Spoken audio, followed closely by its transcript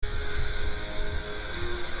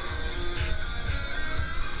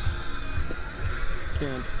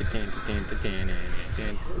Welcome to the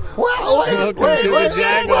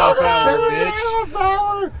Jagoff Hour,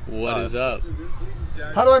 bitch. What is up?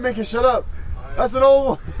 How do I make it shut up? That's an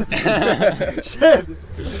old one. Shit.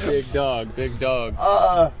 Big dog, big dog.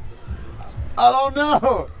 I don't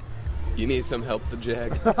know. You need some help, the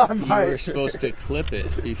Jag? You were supposed to clip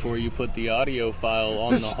it before you put the audio file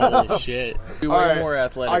on the whole shit. You're way more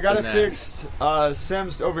athletic I got than it that. fixed.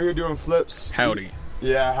 Sam's over here doing flips. Howdy.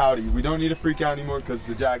 Yeah, howdy. We don't need to freak out anymore because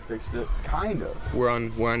the Jag fixed it. Kind of. We're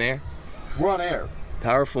on air? We're on air.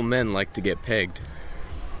 Powerful men like to get pegged.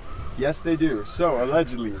 Yes, they do. So,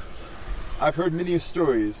 allegedly, I've heard many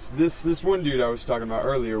stories. This one dude I was talking about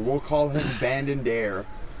earlier, we'll call him Bandon Dare.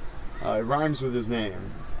 It rhymes with his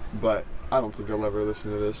name, but I don't think he'll ever listen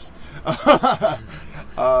to this.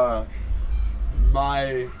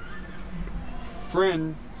 My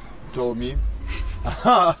friend told me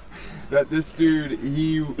that this dude,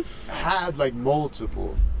 he had like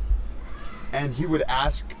multiple, and he would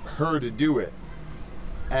ask her to do it.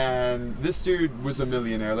 And this dude was a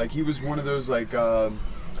millionaire. Like, he was one of those, like,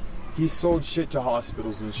 he sold shit to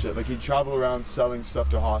hospitals and shit. Like, he'd travel around selling stuff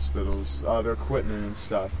to hospitals, their equipment and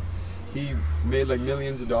stuff. He made, like,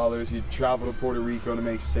 millions of dollars. He'd travel to Puerto Rico to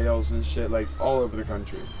make sales and shit, like, all over the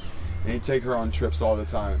country. And he'd take her on trips all the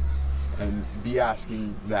time and be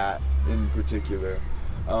asking that in particular.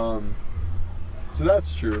 So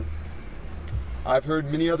that's true. I've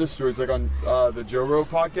heard many other stories, like on the Joe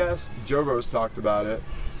Rogan podcast. Joe Rogan's talked about it.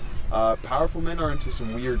 Powerful men are into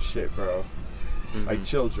some weird shit, bro. Mm-hmm. Like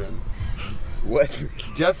children. What?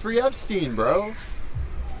 Jeffrey Epstein, bro.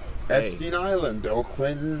 Hey. Epstein Island, Bill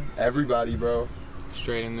Clinton, everybody, bro.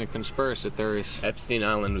 Straight in the conspiracy theories. Epstein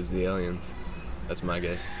Island was the aliens. That's my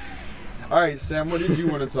guess. All right, Sam, what did you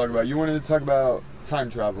want to talk about? You wanted to talk about time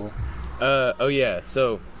travel. Oh yeah,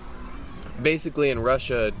 so basically in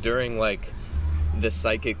Russia during like the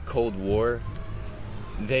psychic Cold War,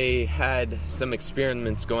 they had some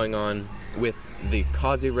experiments going on with the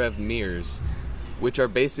Kozyrev mirrors, which are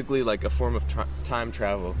basically like a form of time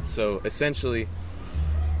travel. So essentially,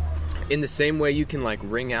 in the same way you can like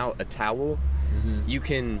wring out a towel, you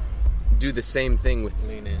can do the same thing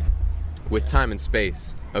with time and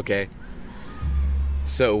space, okay?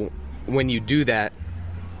 So when you do that,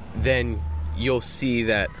 then you'll see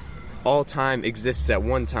that all time exists at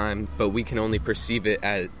one time, but we can only perceive it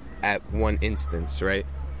at one instance, right?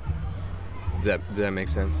 Does that make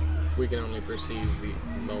sense? We can only perceive the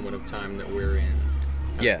moment of time that we're in.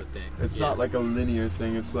 Yeah. It's not like a linear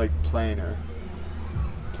thing. It's like planar.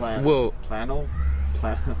 Well, Planal?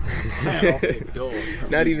 Big dog.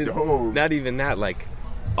 not even that. Like,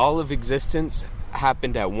 all of existence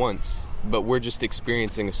happened at once, but we're just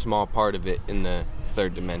experiencing a small part of it in the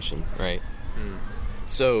third dimension, right?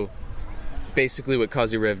 So basically what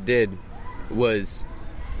Kozyrev did was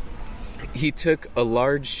he took a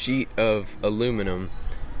large sheet of aluminum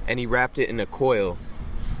and he wrapped it in a coil,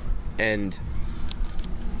 and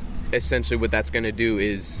essentially what that's going to do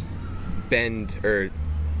is bend or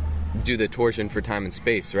do the torsion for time and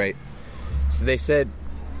space, right? So they said,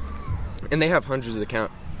 and they have hundreds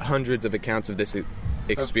of accounts of this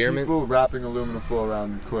experiment. Of people wrapping aluminum foil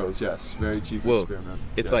around coils, yes. Very cheap experiment.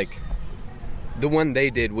 It's yes. like, the one they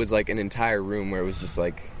did was like an entire room where it was just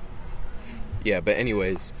like, yeah, but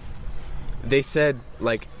anyways, they said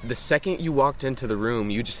like the second you walked into the room,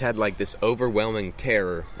 you just had like this overwhelming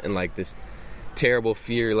terror and like this terrible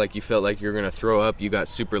fear, like you felt like you were gonna throw up, you got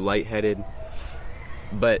super lightheaded.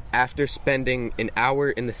 But after spending an hour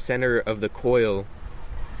in the center of the coil,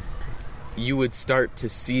 you would start to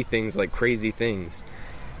see things like crazy things.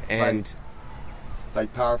 And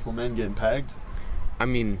like powerful men getting pegged? I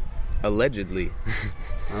mean, allegedly.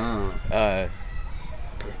 But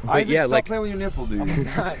Isaac, yeah, stop like playing with your nipple, dude.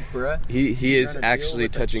 Not, bruh. he is actually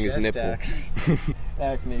touching his nipple.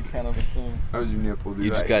 Acne kind of a thing. That was your nipple, dude. You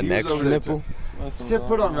just Right. got an He was extra over there nipple? Step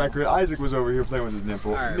put on record. Isaac was over here playing with his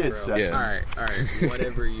nipple All right, mid-session. All right.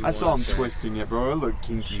 Whatever you I saw him say. twisting it, bro. It looked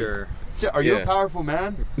kinky. Sure. Are you a Yeah. powerful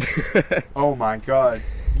man? Oh my god.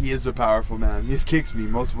 He is a powerful man. He's kicked me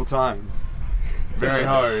multiple times. Very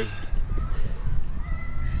hard.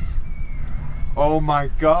 Oh my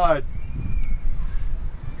god.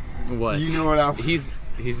 What? You know what I'm... He's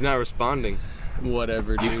not responding.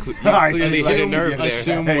 Whatever, dude. You Alright, clearly let's hit a assume- nerve there.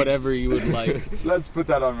 Assume whatever you would like. Let's put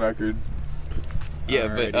that on record. Yeah,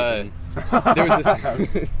 Alrighty but there was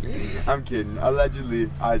this. I'm kidding. Allegedly,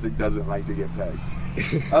 Isaac doesn't like to get pegged.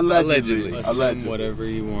 Allegedly. Assume whatever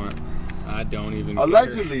you want. I don't even care.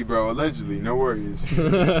 Allegedly, bro. Allegedly. No worries.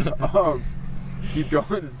 Keep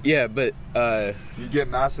going. Yeah, but You get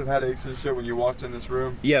massive headaches and shit when you walked in this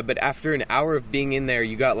room. yeah, but after an hour of being in there,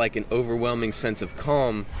 you got like an overwhelming sense of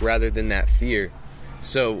calm rather than that fear.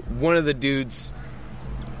 So one of the dudes,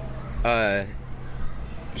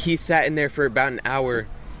 he sat in there for about an hour,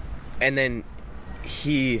 and then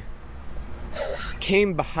he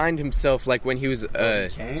came behind himself, like when he was He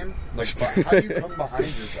came? Like, how do you come behind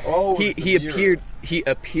yourself? Oh, it's the mirror. he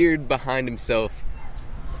appeared behind himself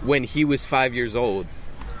when he was 5 years old,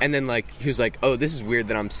 and then like he was like, oh, this is weird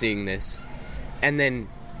that I'm seeing this, and then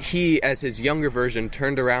he, as his younger version,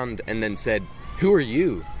 turned around and then said, who are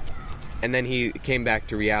you? And then he came back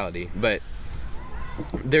to reality. But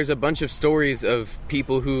there's a bunch of stories of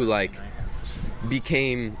people who like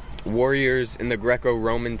became warriors in the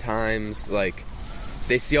Greco-Roman times. Like,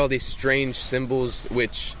 they see all these strange symbols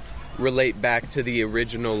which relate back to the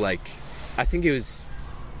original, like, I think it was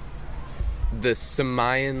the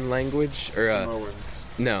Samian language, or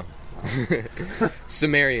no,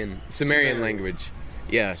 Sumerian language.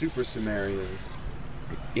 Yeah, Super Sumerians.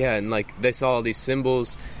 yeah, and like they saw all these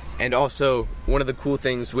symbols, and also one of the cool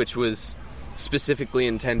things, which was specifically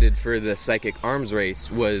intended for the psychic arms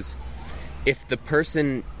race, was if the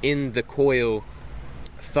person in the coil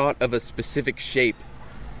thought of a specific shape,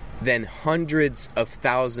 then hundreds of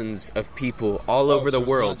thousands of people all over the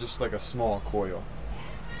world. It's not just like a small coil.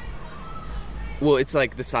 Well, it's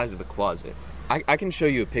like the size of a closet. I can show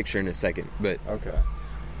you a picture in a second, but Okay.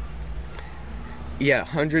 yeah,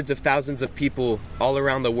 hundreds of thousands of people all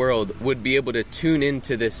around the world would be able to tune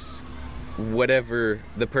into this, whatever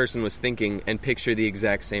the person was thinking, and picture the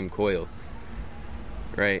exact same coil.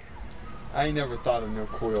 Right? I ain't never thought of no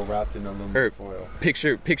coil wrapped in aluminum foil.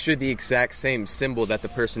 Picture the exact same symbol that the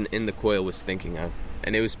person in the coil was thinking of.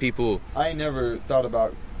 And it was people... I ain't never thought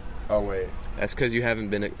about... Oh, wait. That's because you haven't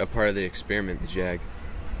been a part of the experiment, the JAG.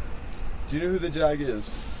 Do you know who the JAG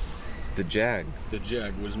is? The JAG. The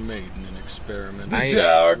JAG was made in an experiment. The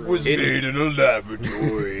JAG was made in a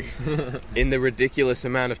laboratory. In the ridiculous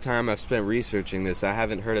amount of time I've spent researching this, I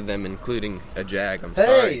haven't heard of them including a JAG. I'm Hey,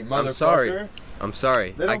 sorry. motherfucker. I'm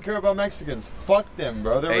sorry. They don't care about Mexicans. Fuck them,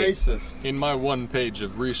 bro. They're Hey. racist. In my one page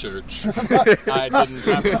of research, I didn't happen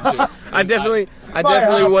to. I definitely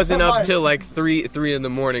house, wasn't up my- till like 3 in the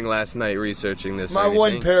morning last night researching this. My or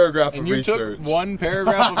one anything. paragraph And of you research. took one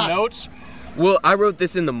paragraph of notes? Well, I wrote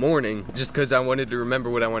this in the morning just because I wanted to remember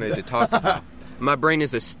what I wanted to talk about. My brain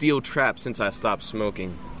is a steel trap since I stopped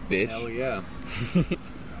smoking, bitch. Hell yeah.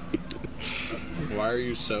 Why are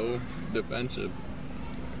you so defensive?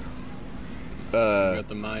 You got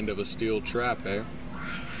the mind of a steel trap, eh?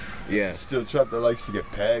 Yeah. Steel trap that likes to get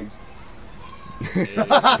pegged.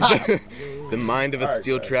 The mind of a Alright,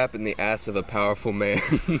 steel guys. trap in the ass of a powerful man.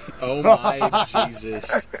 Oh my Jesus.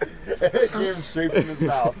 It came straight from his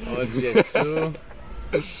mouth. Oh, Jesu.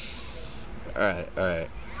 Alright.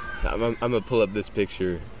 I'm gonna pull up this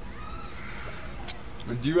picture.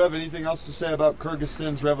 Do you have anything else to say about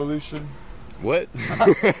Kyrgyzstan's revolution? What?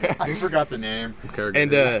 I forgot the name.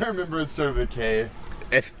 And I remember it started with a K.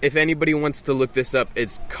 if anybody wants to look this up,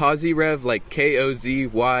 it's Kozyrev, like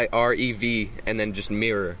Kozyerev, and then just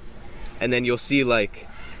mirror, and then you'll see like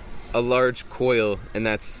a large coil, and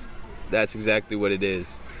that's exactly what it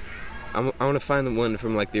is. I want to find the one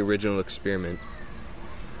from like the original experiment.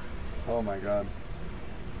 Oh my god.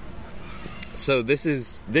 So this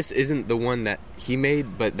isn't the one that he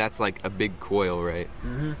made, but that's like a big coil, right?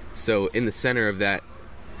 Mm-hmm. So in the center of that,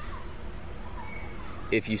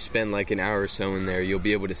 if you spend like an hour or so in there, you'll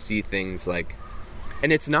be able to see things like,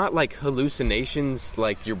 and it's not like hallucinations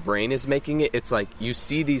like your brain is making it. It's like you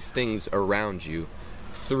see these things around you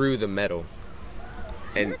through the metal.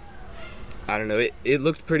 And I don't know, it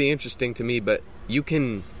looked pretty interesting to me, but you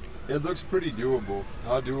can... It looks pretty doable.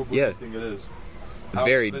 How doable do Yeah. you think it is? How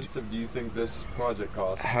Very expensive do you think this project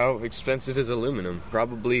costs? How expensive is aluminum?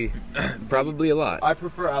 Probably a lot. I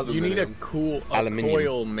prefer You aluminum. need a Aluminium.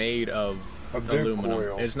 coil made of A big aluminum.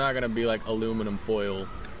 coil. It's not going to be like aluminum foil.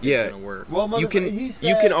 Yeah. It's going to work. Well, You can- he you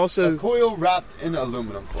said can also- a coil wrapped in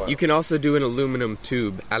aluminum foil. You can also do an aluminium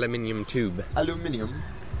tube. Aluminium.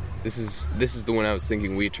 This is the one I was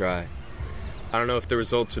thinking we try. I don't know if the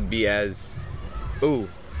results would be as... Ooh.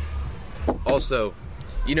 Also,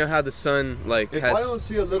 you know how the sun like If has... I don't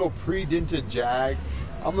see a little pre-dented Jag,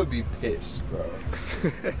 I'm gonna be pissed, bro.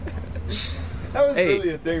 That was Hey. really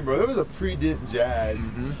a thing, bro. There was a pre-dent Jag.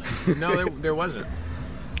 No, there wasn't.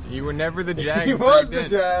 You were never the Jag. He back was the then.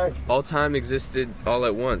 Jag. All time existed all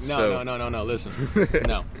at once. No, no. Listen.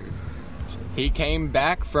 No. He came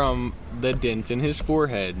back from the dent in his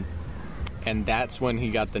forehead, and that's when he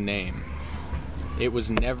got the name. It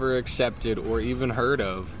was never accepted or even heard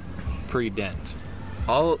of pre-dent.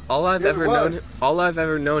 All I've Yeah, ever it was.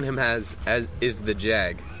 known him as is the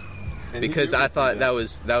Jag, And he because knew I it thought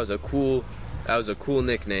pre-dent. that was a cool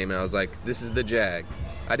nickname, and I was like, this is the Jag.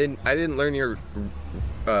 I didn't learn your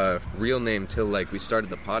real name till like we started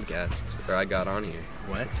the podcast, or I got on here.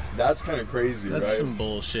 What? That's kind of crazy, That's right? some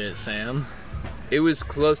bullshit, Sam. It was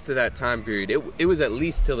close to that time period. It was at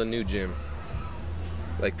least till the new gym.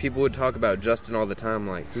 Like, people would talk about Justin all the time,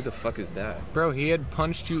 like, who the fuck is that? Bro, he had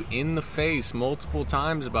punched you in the face multiple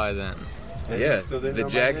times by then. And Yeah, he still didn't the know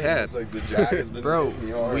my Jag name. had. It's like the Jag has been Bro, hitting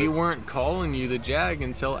me hard. we weren't calling you the Jag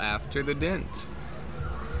until after the dent.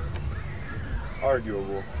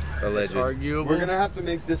 Arguable. Alleged. It's arguable. We're gonna have to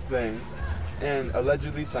make this thing and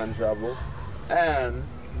allegedly time travel and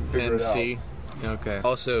figure and it out. see. Okay.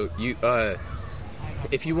 Also, you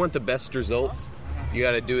if you want the best results, you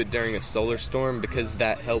got to do it during a solar storm, because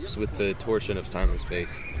that helps with the torsion of time and space.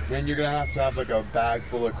 And you're gonna have like a bag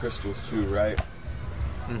full of crystals too, right?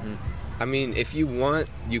 I mean, if you want,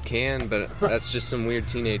 you can, but that's just some weird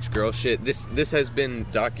teenage girl shit. This has been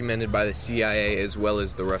documented by the CIA as well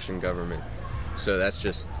as the Russian government. So that's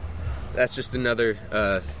just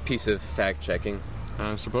another piece of fact checking.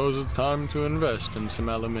 I suppose it's time to invest in some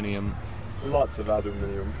aluminium. Lots of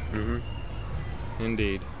aluminum.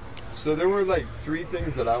 Indeed. So there were like 3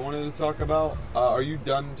 things that I wanted to talk about. Are you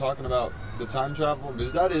done talking about the time travel?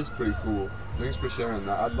 Because that is pretty cool. Thanks for sharing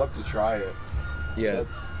that. I'd love to try it. Yeah,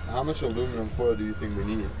 How much aluminum foil do you think we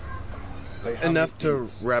need? Like how enough many to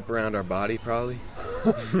beads? wrap around our body, probably.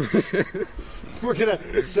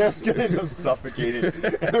 Sam's gonna end up suffocating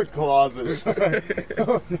in a closet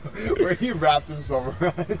where he wrapped himself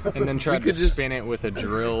around. And then tried to could just- spin it with a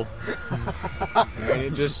drill. And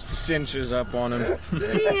it just cinches up on him. He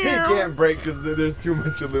can't break because there's too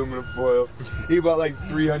much aluminum foil. He bought like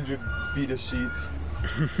 300 feet of sheets.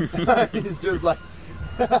 He's just like,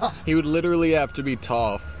 He would literally have to be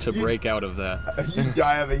tough to break out of that. you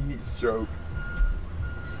die of a heat stroke.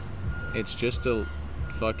 It's just a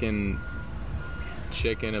fucking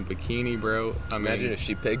chick in a bikini, bro. I mean, Imagine if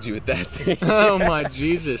she pegged you with that thing. oh my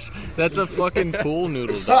Jesus. That's a fucking pool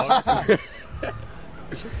noodle, dog.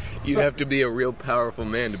 You'd have to be a real powerful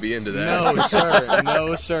man to be into that. No, sir.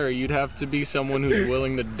 No, sir. You'd have to be someone who's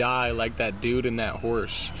willing to die like that dude and that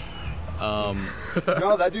horse. No,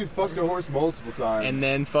 that dude fucked a horse multiple times. And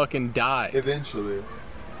then fucking die. eventually.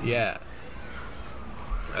 Yeah.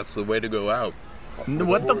 That's the way to go out. With a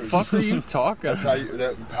What the horse. fuck are you talking That's how about?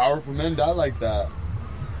 that powerful men die like that.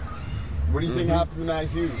 What do you think Mm-hmm. happened to Matt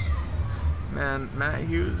Hughes? Man, Matt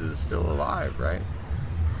Hughes is still alive, right?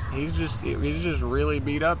 He's just really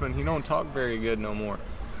beat up and he don't talk very good no more.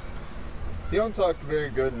 He don't talk very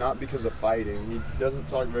good, not because of fighting. He doesn't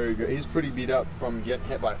talk very good. He's pretty beat up from getting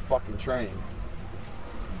hit by a fucking train.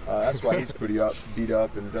 That's why he's pretty beat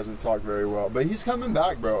up and doesn't talk very well. But he's coming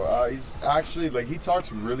back, bro. He's actually, like, he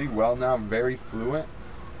talks really well now, very fluent.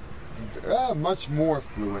 Much more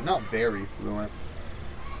fluent, not very fluent.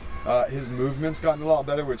 His movement's gotten a lot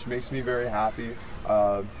better, which makes me very happy.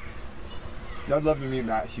 I'd love to meet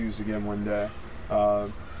Matt Hughes again one day.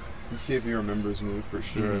 And see if he remembers me for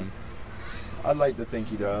sure. Mhm. I'd like to think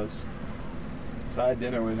he does. So I had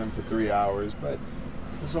dinner with him for 3 hours, but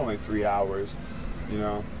it's only 3 hours, you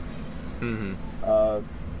know. Mm-hmm.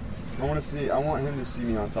 I want him to see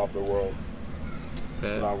me on top of the world.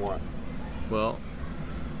 That's what I want. Well,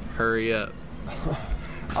 hurry up.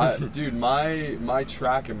 Dude, my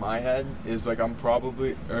track in my head is like my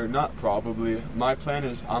plan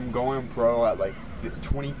is I'm going pro at like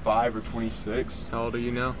 25 or 26. How old are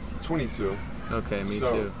you now? 22. Okay, me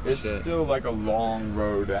so too. it's Shit. still like a long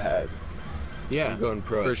road ahead. Yeah, I'm going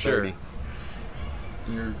pro for at sure. 30.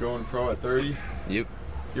 You're going pro at 30? Yep.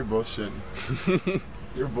 You're bullshitting.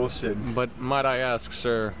 You're bullshitting. But might I ask,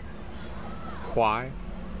 sir, why?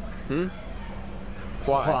 Hmm?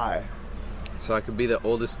 Why? So I could be the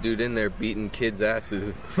oldest dude in there beating kids'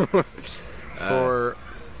 asses. For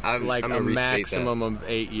I'm like gonna a restate maximum of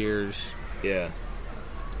 8 years, that. Yeah.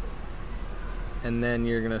 and then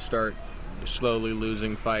you're gonna start slowly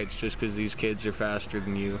losing fights just because these kids are faster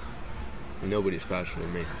than you. Nobody's faster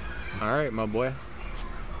than me. All right, my boy.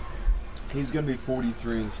 He's gonna be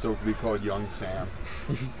 43 and still be called Young Sam.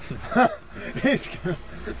 He's gonna...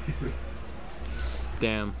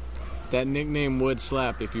 Damn, that nickname would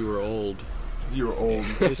slap if you were old. You're old.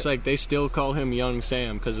 It's like they still call him Young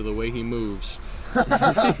Sam because of the way he moves.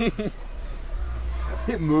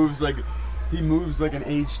 He moves like an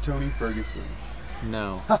aged Tony Ferguson.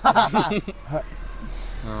 No.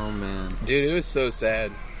 Oh man. Dude, it was so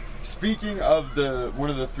sad. Speaking of one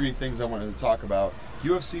of the 3 things I wanted to talk about,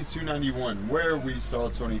 UFC 291, where we saw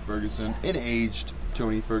Tony Ferguson in aged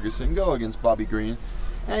Tony Ferguson go against Bobby Green.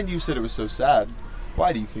 And you said it was so sad.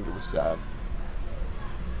 Why do you think it was sad?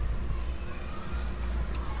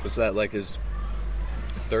 Was that like his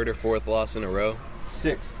third or fourth loss in a row?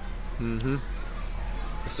 6th. Mm-hmm.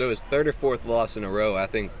 So his third or fourth loss in a row, I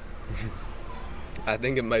think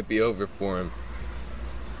it might be over for him.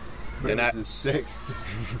 But And it was his 6th.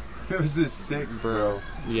 It was his 6th, bro.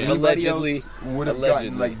 Yeah. Anybody Allegedly- else would have allegedly.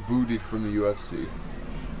 gotten like booted from the UFC.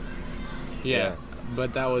 Yeah.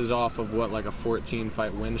 But that was off of what, like a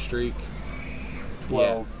 14-fight win streak?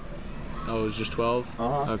 12. Oh, it was just 12?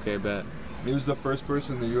 Uh-huh. Okay, bet. He was the first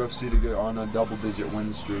person in the UFC to get on a double-digit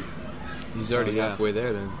win streak. He's already Oh, yeah. halfway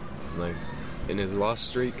there then. Like, in his loss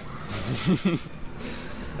streak.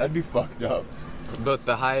 That'd be fucked up. Both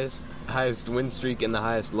the highest win streak and the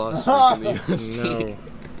highest loss streak in the UFC. No.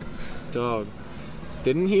 Dog.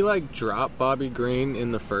 Didn't he, like, drop Bobby Green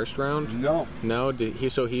in the first round? No, No?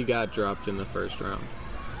 So he got dropped in the first round.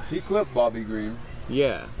 he clipped Bobby Green.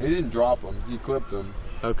 Yeah. He didn't drop him. He clipped him.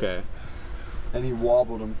 Okay. And he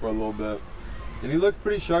wobbled him for a little bit. And he looked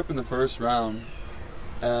pretty sharp in the first round.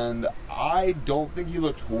 And I don't think he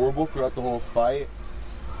looked horrible throughout the whole fight.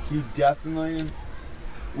 He definitely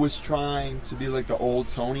was trying to be like the old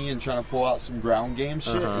Tony and trying to pull out some ground game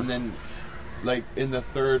shit. Uh-huh. And then, like, in the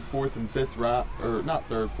third, fourth, and fifth round, or not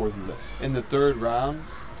third, fourth, and fifth, in the third round,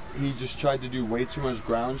 he just tried to do way too much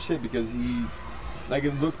ground shit because he, like,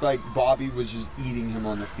 it looked like Bobby was just eating him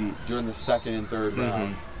on the feet during the second and third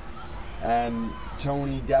round. And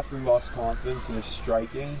Tony definitely lost confidence in his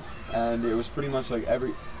striking, and it was pretty much like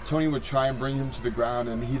Tony would try and bring him to the ground,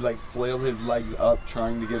 and he'd like flail his legs up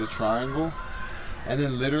trying to get a triangle, and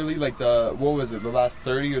then literally like the last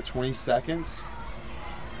 30 or 20 seconds,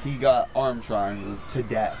 he got arm triangle to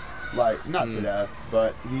death. Like, not to death,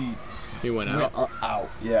 but He went out.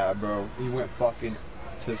 out. Yeah, bro. He went fucking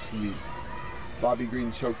to sleep. Bobby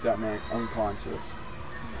Green choked that man unconscious.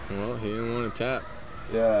 Well, he didn't want to tap.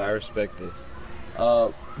 I Yeah. respect it.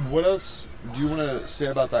 What else do you want to say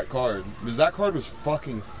about that card? Because that card was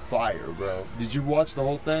fucking fire, bro. Did you watch the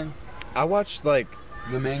whole thing? I watched like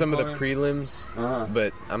The main some of the card? prelims, Uh-huh.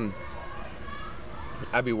 but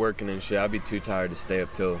I'd be working and shit. I'd be too tired to stay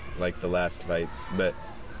up till like the last fights. But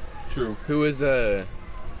True. who was it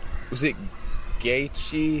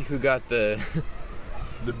Gaethje who got the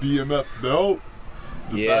The BMF belt.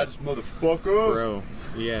 The Yeah. baddest motherfucker. Bro.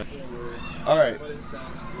 Yeah. All right.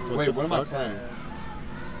 Wait, the what am I fuck? playing?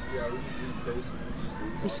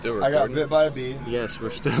 we still I got recording? Bit by a Bee. Yes, we're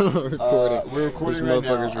still recording. We're recording This right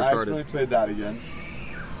now. motherfucker's I retarded. accidentally played that again.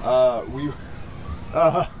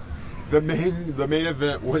 The main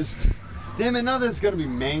event was. Damn it! Now there's gonna be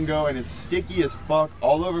mango and it's sticky as fuck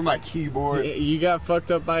all over my keyboard. You got fucked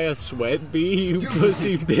up by a sweat bee, you Dude,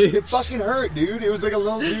 pussy It bitch. fucking hurt, dude. It was like a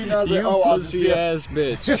little dude, and I was You like, "Oh, I'll just pussy be." ass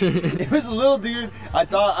bitch. It was a little dude.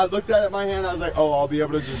 I looked at it in my hand. I was like, "Oh, I'll be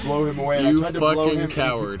able to just blow him away." And You I tried to blow fucking him. and he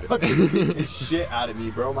coward. fucking beat the shit out of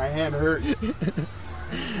me, bro. My hand hurts. It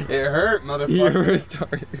hurt, You're motherfucker.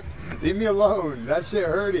 retarded. Leave me alone. That shit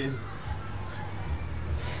hurted.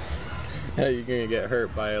 How you gonna get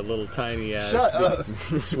hurt by a little tiny ass Shut up.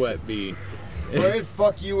 sweat bee? Bro, it'd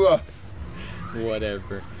fuck you up.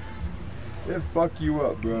 Whatever. It'd fuck you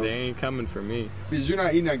up, bro. They ain't coming for me. Because you're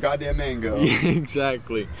not eating a goddamn mango.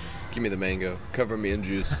 Exactly. Give me the mango. Cover me in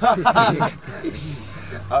juice. But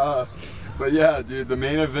yeah, dude, the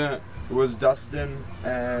main event was Dustin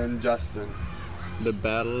and Justin. The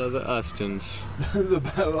Battle of the Ustins. The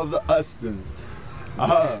Battle of the Ustins.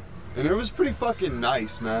 And it was pretty fucking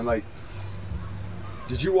nice, man. Like,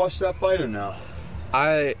 did you watch that fight or no?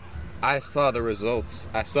 I saw the results.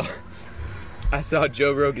 I saw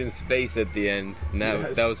Joe Rogan's face at the end, and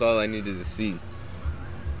Yes. that was all I needed to see.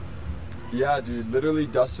 Yeah, dude. Literally,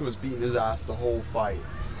 Dustin was beating his ass the whole fight.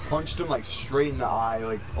 Punched him like straight in the eye,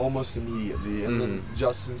 like almost immediately, and then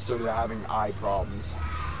Justin started having eye problems.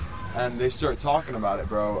 And they started talking about it,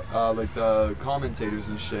 bro. Like the commentators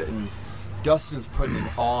and shit. And Dustin's putting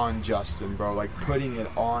it on Justin, bro. Like putting it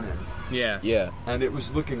on him. Yeah. Yeah. And it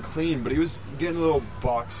was looking clean, but he was getting a little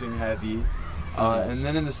boxing heavy. And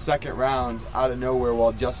then in the second round, out of nowhere,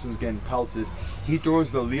 while Justin's getting pelted, he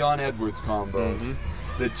throws the Leon Edwards combo.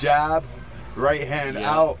 The jab, right hand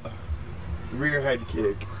Yeah. out, rear head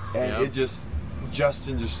kick. And Yep. it just,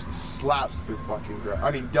 Justin just slaps the fucking ground.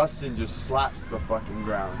 I mean, Dustin just slaps the fucking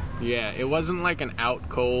ground. Yeah, it wasn't like an out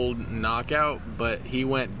cold knockout, but he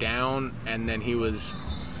went down and then he was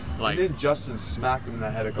like, And then Justin smacked him in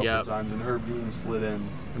the head a couple Yep. of times, and Herb Dean slid in.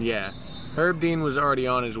 yeah. Herb Dean was already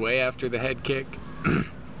on his way after the head kick,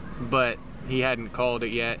 but he hadn't called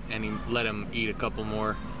it yet, and he let him eat a couple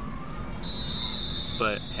more.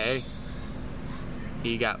 But hey,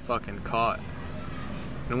 he got fucking caught.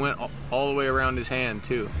 And it went all the way around his hand,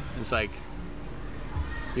 too. It's like,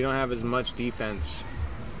 you don't have as much defense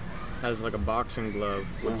as like a boxing glove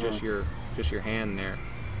with just your hand there.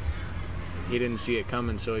 He didn't see it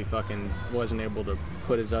coming, so he fucking wasn't able to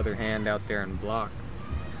put his other hand out there and block.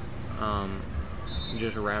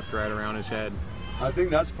 Just wrapped right around his head. I think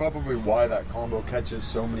that's probably why that combo catches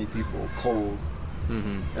so many people cold.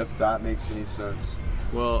 If that makes any sense.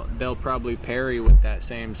 Well, they'll probably parry with that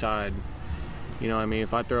same side. You know what I mean?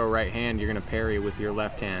 If I throw a right hand, you're going to parry with your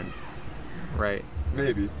left hand. Right?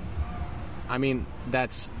 Maybe. I mean,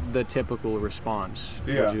 that's the typical response.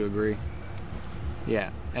 Yeah. Would you agree?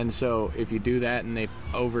 Yeah. And so if you do that and they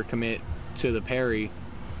overcommit to the parry,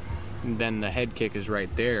 then the head kick is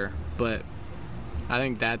right there. But I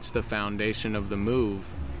think that's the foundation of the move.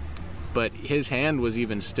 But his hand was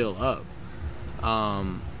even still up.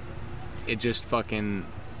 It just fucking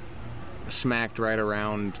smacked right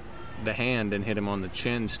around the hand and hit him on the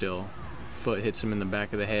chin still. Foot hits him in the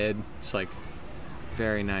back of the head. It's like,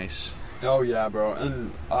 very nice. Oh yeah, bro.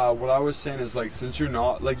 And what I was saying is, like, since you're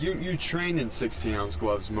not, like, you train in 16-ounce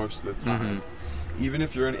gloves most of the time. Even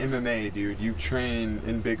if you're in MMA, dude, you train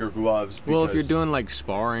in bigger gloves. Because, well, if you're doing like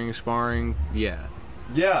sparring, yeah.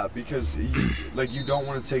 Yeah, because you don't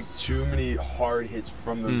want to take too many hard hits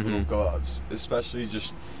from those little gloves, especially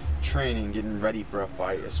just training, getting ready for a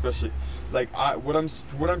fight. Especially, like, what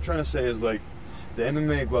I'm trying to say is, like, the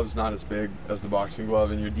MMA glove's not as big as the boxing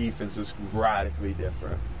glove, and your defense is radically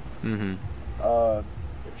different. For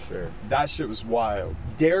sure. That shit was wild.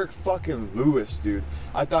 Derek fucking Lewis, dude.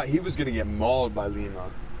 I thought he was gonna get mauled by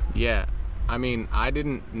Lima. Yeah, I mean, I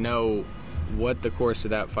didn't know what the course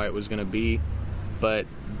of that fight was gonna be, but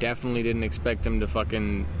definitely didn't expect him to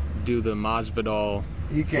fucking do the Masvidal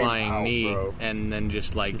flying knee, bro. And then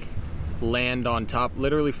just like land on top,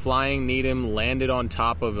 literally flying kneed him, landed on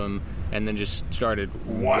top of him, and then just started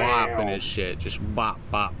whopping his shit, just bop,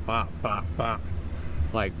 bop, bop, bop, bop,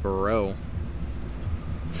 like, bro.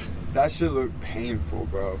 That shit looked painful,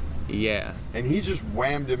 bro. Yeah. And he just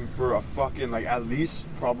whammed him for a fucking, like, at least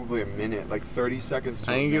probably a minute, like 30 seconds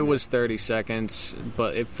to I think it was 30 seconds,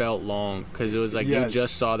 but it felt long, because it was like you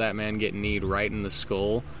just saw that man get kneed right in the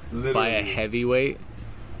skull by a heavyweight.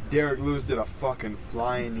 Derek Lewis did a fucking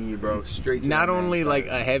flying knee, bro, straight to Not that only man's like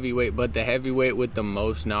head. a heavyweight, but the heavyweight with the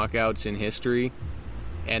most knockouts in history,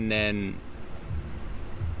 and then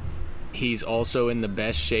he's also in the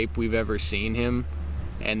best shape we've ever seen him,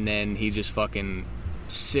 and then he just fucking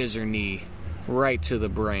scissor knee right to the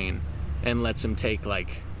brain and lets him take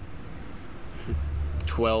like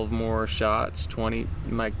 12 more shots, 20,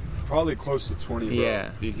 like, Probably close to 20, bro.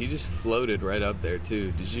 yeah. Dude, he just floated right up there,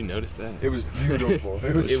 too. Did you notice that? It was beautiful.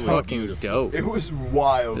 It was, It was fucking dope. It was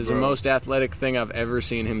wild, It was bro. the most athletic thing I've ever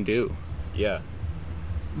seen him do. Yeah.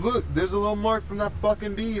 Look, there's a little mark from that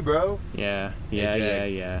fucking bee, bro. Yeah.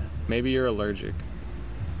 Jag. Maybe you're allergic.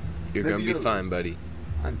 You're Maybe gonna be you're- fine, buddy.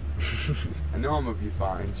 I know I'm gonna be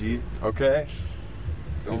fine, G. Okay?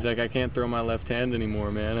 He's like, I can't throw my left hand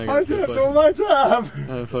anymore, man. I can't do my job!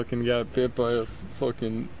 I fucking got bit by a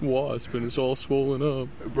fucking wasp and it's all swollen up.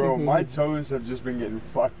 Bro, my toes have just been getting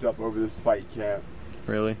fucked up over this fight camp.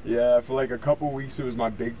 Really? Yeah, for like a couple weeks it was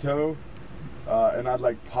my big toe. And I'd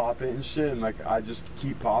like pop it and shit, and like I just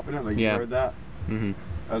keep popping it. Like, Yeah. you heard that? Mm-hmm.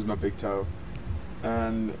 That was my big toe.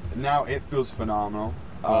 And now it feels phenomenal.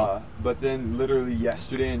 Wow. But then literally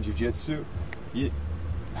yesterday in jiu-jitsu,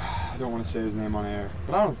 I don't want to say his name on air,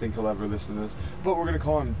 but I don't think he'll ever listen to this. But we're going to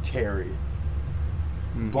call him Terry.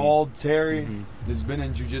 Mm-hmm. Bald Terry. Mhm. Has been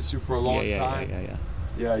in jiu-jitsu for a long time. Yeah.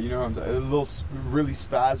 Yeah, you know, a little really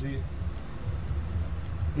spazzy.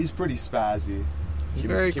 He's pretty spazzy. He's Kim-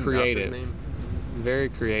 very Kim Knopfler's creative. name? Very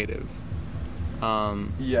creative.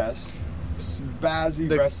 Yes. Spazzy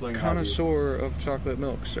The wrestling. heavy. connoisseur of chocolate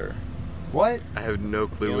milk, sir. What? I have no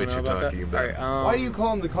clue You what don't you're know about talking that? about. All right, Why do you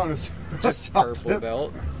call him the connoisseur? just purple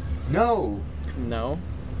belt? No. No.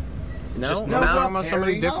 No, Just- no, No, talking not about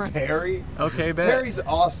somebody Perry, not different. Perry. Okay, bet. Perry's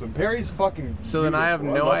awesome. Perry's fucking. So then I have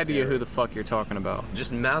beautiful. no love idea Perry. who the fuck you're talking about.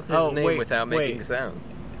 Just mouth his Oh, name wait, without making wait. sound.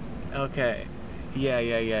 Okay. Yeah.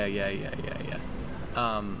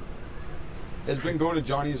 Has been going to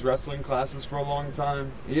Johnny's wrestling classes for a long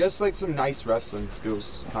time. He has like some nice wrestling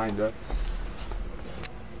skills, kinda.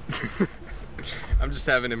 I'm just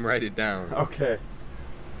having him write it down. Okay.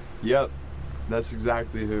 Yep. That's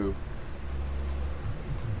exactly who.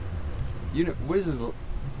 You know what is his?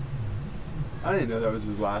 I didn't know that was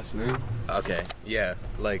his last name. Okay. Yeah.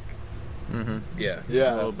 Like. Mm-hmm. Yeah.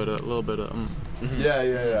 Yeah. A little bit of.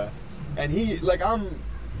 Yeah. And he, like, I'm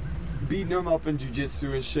beating him up in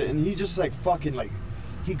jiu-jitsu and shit, and he just, like, fucking, like,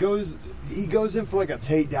 he goes in for like a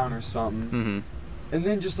takedown or something, Mm-hmm. and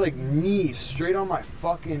then just like knee straight on my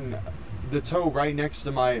fucking the toe right next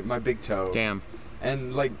to my big toe. Damn.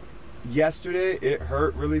 And like yesterday it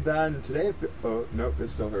hurt really bad, and today nope, it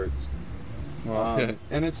still hurts. And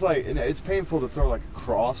it's like it's painful to throw like a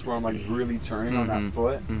cross where I'm like really turning on that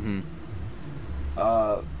foot. Mm-hmm.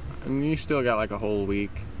 And you still got like a whole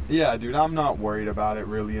week. Yeah, dude, I'm not worried about it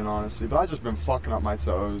really and honestly, but I've just been fucking up my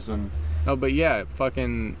toes and. Oh, but yeah,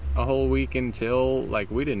 fucking a whole week until,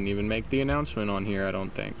 like, we didn't even make the announcement on here, I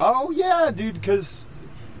don't think. Oh, yeah, dude, because,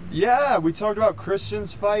 yeah, we talked about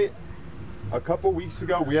Christian's fight a couple weeks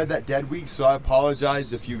ago. We had that dead week, so I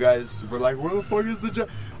apologize if you guys were like, where the fuck is the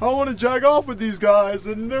I want to jag off with these guys,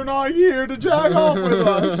 and they're not here to jag off with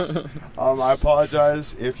us. I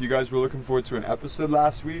apologize if you guys were looking forward to an episode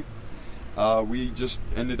last week. We just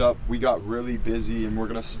we got really busy, and we're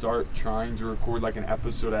going to start trying to record like an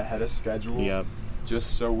episode ahead of schedule. Yep.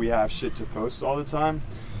 Just so we have shit to post all the time.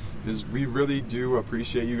 Because we really do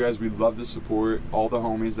appreciate you guys. We love the support. All the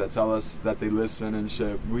homies that tell us that they listen and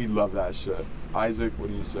shit. We love that shit. Isaac, what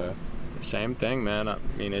do you say? Same thing, man. I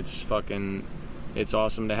mean, it's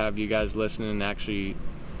awesome to have you guys listening and actually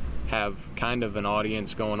have kind of an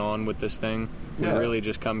audience going on with this thing. Yeah. We really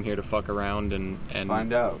just come here to fuck around and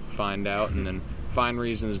Find out and then find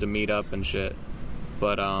reasons to meet up and shit.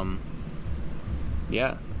 But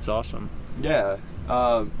yeah, it's awesome. Yeah.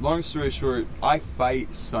 Long story short, I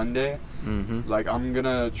fight Sunday. Mm-hmm. Like, I'm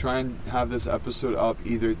gonna try and have this episode up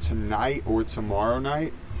either tonight or tomorrow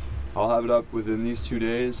night. I'll have it up within these 2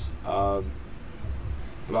 days. But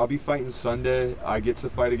I'll be fighting Sunday. I get to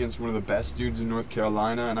fight against one of the best dudes in North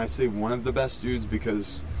Carolina, and I say one of the best dudes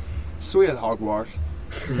because sweet hogwash.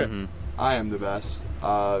 Mm-hmm. I am the best.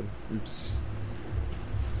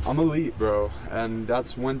 I'm elite, bro, and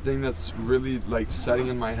that's one thing that's really like setting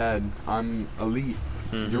in my head. I'm elite.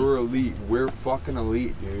 Mm-hmm. You're elite. We're fucking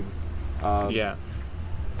elite, dude. Yeah.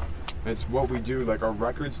 It's what we do. Like, our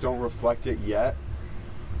records don't reflect it yet,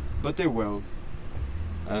 but they will.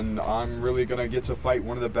 And I'm really gonna get to fight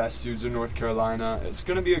one of the best dudes in North Carolina. It's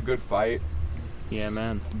gonna be a good fight. Yeah,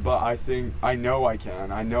 man. But I know I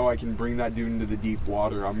can bring that dude into the deep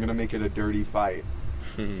water. I'm gonna make it a dirty fight.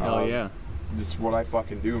 Hell yeah. It's what I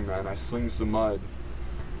fucking do, man. I sling some mud.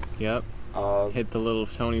 Yep. Hit the little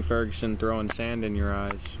Tony Ferguson throwing sand in your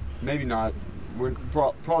eyes. Maybe not. We're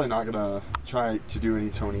probably not gonna try to do any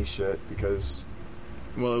Tony shit because.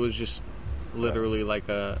 Well, it was just literally like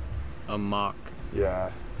a mock.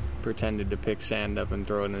 Yeah. Pretended to pick sand up and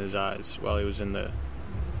throw it in his eyes while he was in the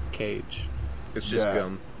cage. It's just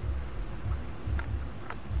gum.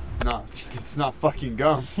 It's not fucking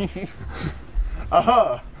gum.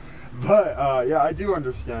 But yeah, I do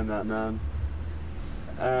understand that, man.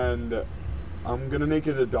 And I'm gonna make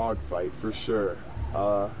it a dog fight for sure.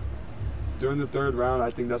 During the third round, I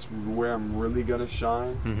think that's where I'm really gonna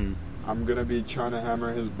shine. Mm-hmm. I'm gonna be trying to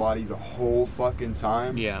hammer his body the whole fucking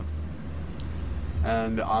time. Yeah.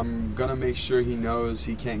 And I'm gonna make sure he knows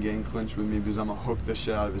he can't get in clinch with me because I'm gonna hook the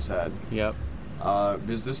shit out of his head. Yep.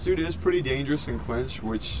 Because this dude is pretty dangerous in clinch,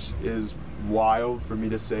 which is wild for me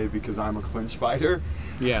to say because I'm a clinch fighter.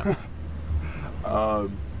 Yeah.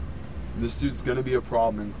 This dude's gonna be a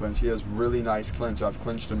problem in clinch. He has really nice clinch. I've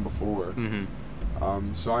clinched him before.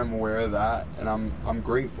 Mm-hmm. So I'm aware of that, and I'm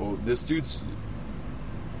grateful. This dude's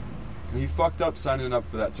he fucked up signing up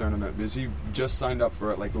for that tournament because he just signed up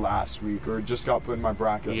for it like last week, or just got put in my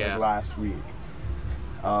bracket like last week.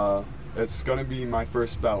 It's gonna be my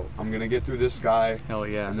first belt. I'm gonna get through this guy. Hell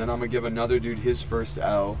yeah. And then I'm gonna give another dude his first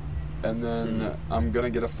L, and then I'm gonna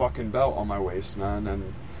get a fucking belt on my waist, man.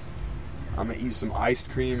 And I'm gonna eat some ice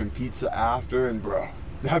cream and pizza after, and bro,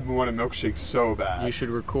 I've been wanting milkshake so bad. You should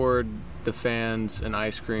record the fans an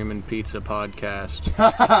ice cream and pizza podcast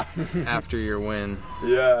after your win.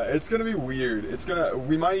 Yeah, it's gonna be weird.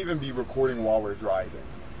 We might even be recording while we're driving,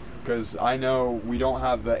 because I know we don't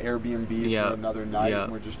have the Airbnb for another night. Yeah.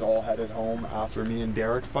 We're just all headed home after me and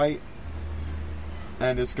Derek fight,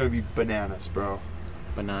 and it's gonna be bananas, bro.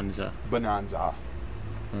 Bonanza.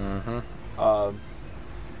 Uh-huh.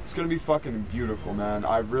 It's gonna be fucking beautiful, man.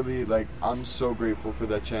 I'm so grateful for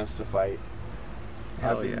that chance to fight.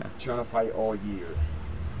 Hell I've been yeah. trying to fight all year.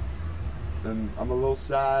 And I'm a little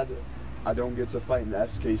sad I don't get to fight in the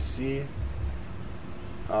SKC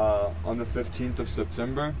on the 15th of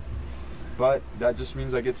September. But that just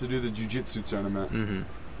means I get to do the jiu-jitsu tournament.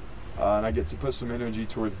 Mm-hmm. And I get to put some energy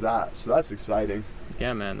towards that. So that's exciting.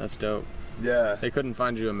 Yeah, man, that's dope. Yeah. They couldn't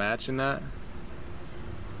find you a match in that?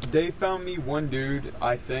 They found me one dude,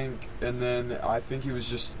 I think, and then I think he was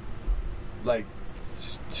just like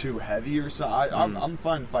too heavy or something. I'm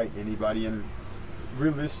fine fighting anybody, and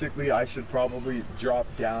realistically, I should probably drop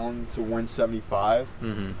down to 175.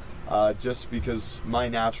 Just because my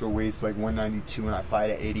natural weight's like 192 and I fight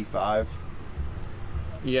at 85.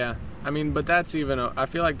 Yeah, I mean, but that's even. I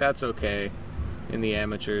feel like that's okay in the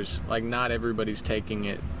amateurs. Like, not everybody's taking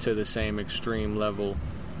it to the same extreme level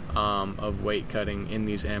of weight cutting in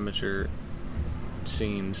these amateur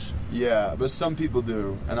scenes. Yeah, but some people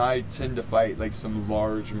do, and I tend to fight like some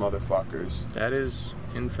large motherfuckers. That is,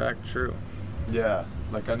 in fact, true. Yeah,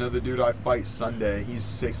 like I know the dude I fight Sunday. He's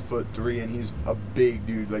 6'3" and he's a big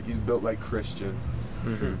dude. Like he's built like Christian.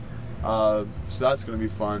 So that's gonna be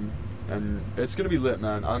fun, and it's gonna be lit,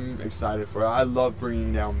 man. I'm excited for it. I love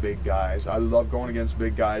bringing down big guys. I love going against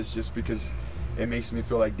big guys just because it makes me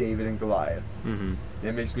feel like David and Goliath.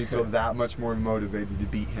 It makes me feel that much more motivated to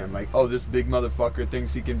beat him. Like, oh, this big motherfucker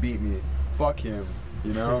thinks he can beat me. Fuck him,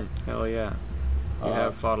 you know? Hell yeah. You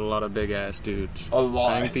have fought a lot of big ass dudes. A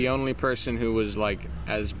lot. I think the only person who was like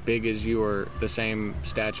as big as you or the same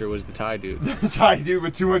stature was the Thai dude. The Thai dude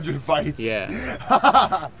with 200 fights. Yeah.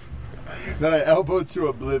 That I elbowed to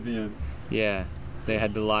oblivion. Yeah. They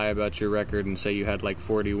had to lie about your record and say you had like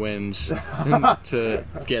 40 wins to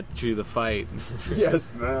get you the fight.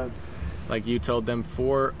 Yes, man. Like you told them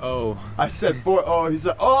 4-0. I said 4-0. He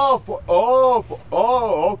said, oh, 4-0.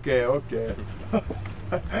 Oh, okay.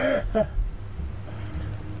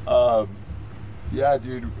 Yeah,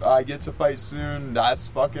 dude. I get to fight soon. That's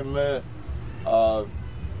fucking lit. The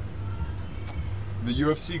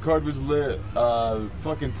UFC card was lit.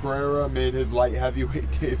 Fucking Pereira made his light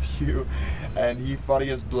heavyweight debut, and he fought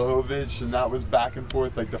against Blachowicz, and that was back and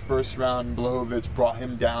forth. Like the first round, Blachowicz brought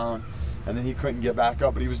him down, and then he couldn't get back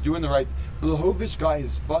up, but he was doing the right. Blachowicz got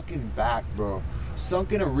his fucking back, bro,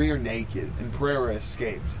 sunk in a rear naked, and Pereira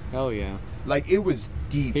escaped. Hell yeah. Like it was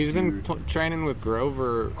deep. He's dude. been training with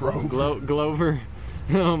Grover. Grover. Glover.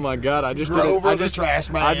 Oh my God! I just Grover did the trash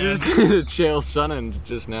man. I just did a Chael Sonnen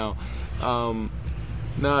just now.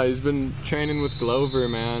 No, he's been training with Glover,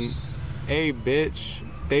 man. Hey, bitch,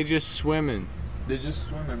 they just swimming. They're just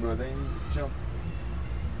swimming, bro. They ain't jump.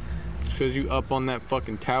 Because you up on that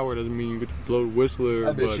fucking tower doesn't mean you get to blow the whistle.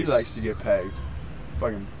 I bet she likes to get pegged.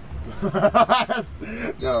 Fucking.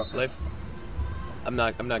 No. Life. I'm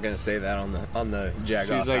not gonna say that on the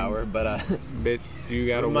Jagoff She's like, hour, but bitch, you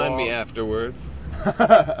gotta remind walk. me afterwards.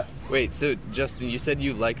 Wait, so Justin, you said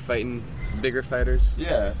you like fighting bigger fighters?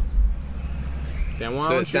 Yeah. Then why So it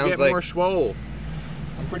don't you sounds get like- more swole?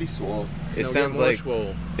 I'm pretty swole. It No, sounds get more like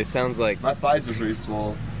swole. it sounds like My thighs are pretty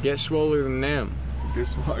swole. Get swoller than them. Get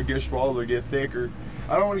swole to get thicker.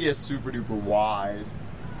 I don't want to get super duper wide.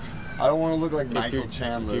 I don't want to look like Michael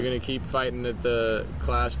Chandler. If you're gonna keep fighting at the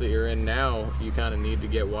class that you're in now, you kind of need to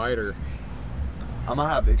get wider. I'm gonna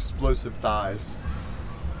have explosive thighs.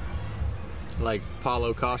 Like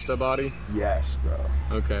Paulo Costa body. Yes, bro.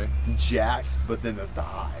 Okay. Jacked, but then the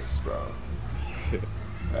thighs, bro.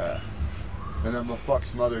 And I'm gonna fuck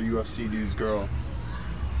some other UFC dude's girl.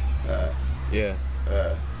 yeah.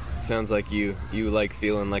 Sounds like you like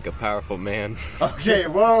feeling like a powerful man. Okay,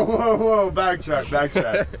 whoa,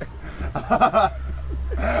 backtrack.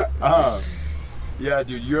 Yeah,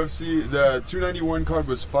 dude, UFC, the 291 card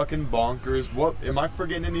was fucking bonkers. What, am I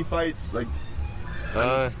forgetting any fights? Like,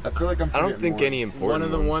 I feel like I'm forgetting I don't think more. any important One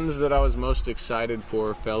of the ones that I was most excited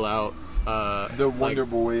for fell out. The Wonder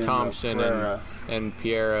Boy and Thompson Pereira. and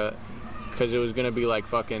Pereira, because it was gonna be like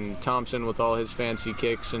fucking Thompson with all his fancy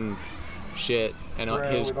kicks and shit, and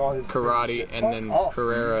Pereira his with all his karate, shit. and Fuck then off,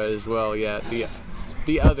 Pereira please. as well. Yeah,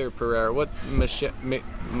 the other Pereira, what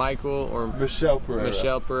Michael or Michelle Pereira.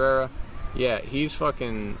 Michelle Pereira. Yeah, he's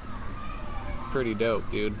fucking pretty dope,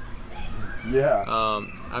 dude. Yeah.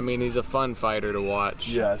 I mean, he's a fun fighter to watch.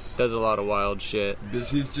 Yes. Does a lot of wild shit. Because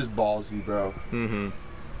he's just ballsy, bro. Mm-hmm.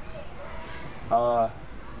 I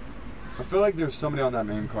feel like there's somebody on that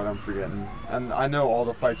main card I'm forgetting. And I know all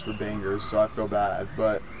the fights were bangers, so I feel bad.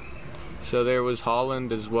 But So there was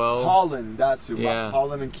Holland as well. Holland, that's who. Yeah.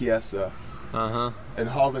 Holland and Chiesa. Uh-huh. And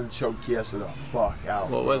Holland choked Chiesa the fuck out.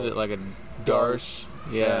 What was it, like a Darce?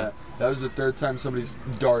 Yeah. That was the third time somebody's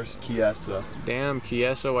Darce Chiesa. Damn,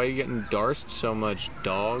 Chiesa, why you getting Darced so much,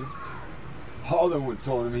 dog? Holland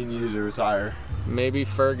told him he needed to retire. Maybe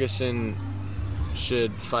Ferguson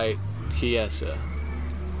should fight Chiesa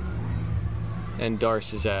and Darce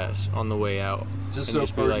his ass on the way out. Just And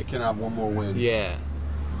so be Fergie like, can have one more win. yeah.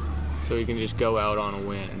 So he can just go out on a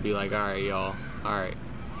win and be like, alright, y'all. Alright.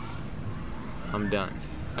 I'm done.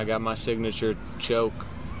 I got my signature choke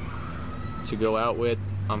to go out with.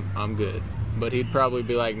 I'm good. But he'd probably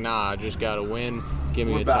be like, nah, I just got to win. Give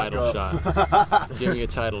me We're a back title up. shot. Give me a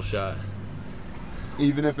title shot.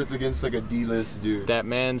 Even if it's against like a D-list dude. That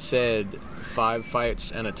man said 5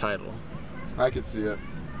 fights and a title. I could see it.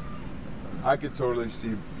 I could totally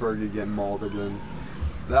see Fergie getting mauled again.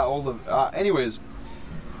 That old. Anyways,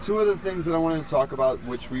 2 other things that I wanted to talk about,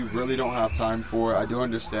 which we really don't have time for. I do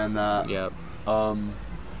understand that. Yep.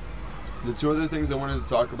 The 2 other things I wanted to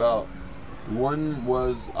talk about. One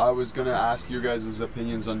was I was gonna ask your guys'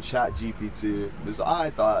 opinions on ChatGPT, because I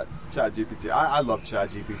thought ChatGPT. I love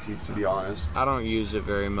ChatGPT, to be honest. I don't use it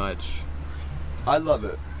very much. I love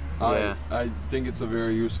it. Yeah. I think it's a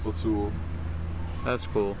very useful tool. That's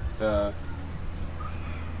cool. Yeah.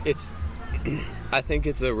 I think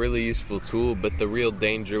it's a really useful tool, but the real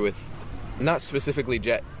danger with, not specifically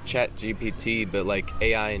ChatGPT, but like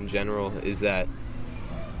AI in general, is that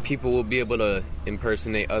people will be able to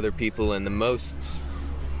impersonate other people, and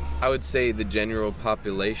I would say the general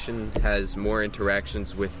population has more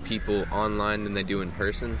interactions with people online than they do in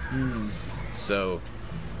person. So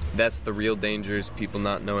that's the real danger, is people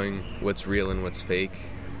not knowing what's real and what's fake.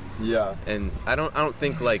 Yeah. And I don't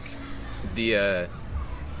think like the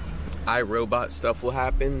iRobot stuff will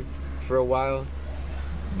happen for a while,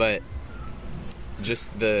 but just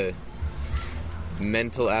the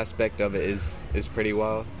mental aspect of it is pretty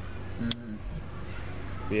wild.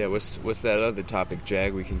 Yeah, what's that other topic,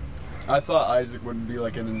 Jag? We can. I thought Isaac wouldn't be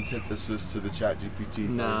like an antithesis to the ChatGPT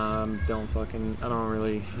thing. Nah, I don't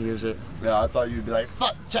really use it. Yeah, I thought you'd be like,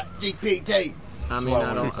 fuck ChatGPT. I mean,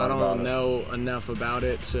 I don't know enough about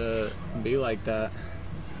it to be like that.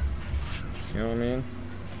 You know what I mean?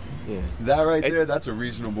 Yeah. That right there, that's a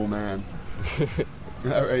reasonable man.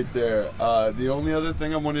 That right there. The only other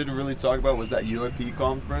thing I wanted to really talk about was that UAP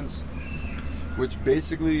conference, which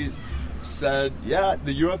basically said, yeah,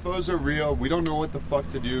 the UFOs are real. We don't know what the fuck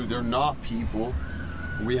to do. They're not people.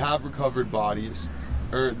 We have recovered bodies.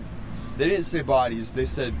 Or, they didn't say bodies. They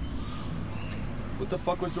said, what the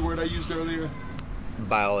fuck was the word I used earlier?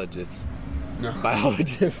 Biologists. No.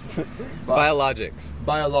 Biologists. Biologics.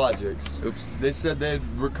 Biologics. Oops. They said they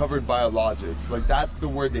had recovered biologics. Like, that's the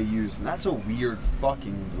word they used. And that's a weird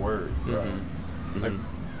fucking word, bro. Mm-hmm. Like,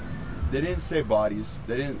 they didn't say bodies.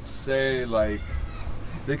 They didn't say, like...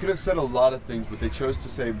 They could have said a lot of things, but they chose to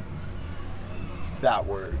say that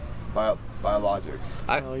word. Biologics.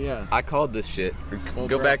 Oh, yeah. I called this shit. Well,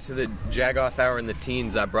 Go bro. back to the Jagoff Hour in the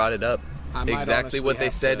teens. I brought it up. I might Exactly what they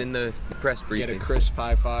honestly said have in the press Get briefing. a crisp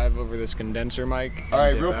high five over this condenser mic. and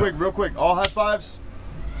Alright, dip real out. quick. All high fives?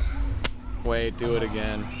 Wait, do it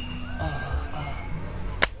again.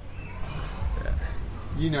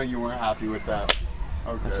 You know you weren't happy with that.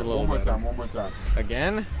 Okay, That's a little one more better. time.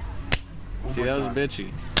 Again? One See, more that was time.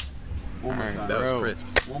 bitchy. One more Alright, time. That was Bro.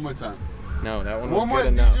 crisp. One more time. No, that one was One more, good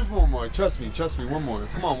dude, enough. just one more. Trust me, one more.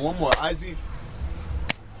 Come on, one more. Izzy.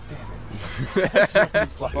 Damn it. That's what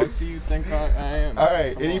it's like. What do you think I am?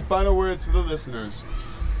 Alright, Come any on. final words for the listeners?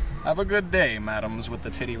 Have a good day, madams with the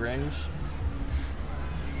titty rings.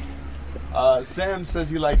 Sam says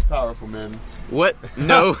he likes powerful men. What?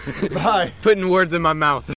 No. Bye. Putting words in my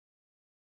mouth.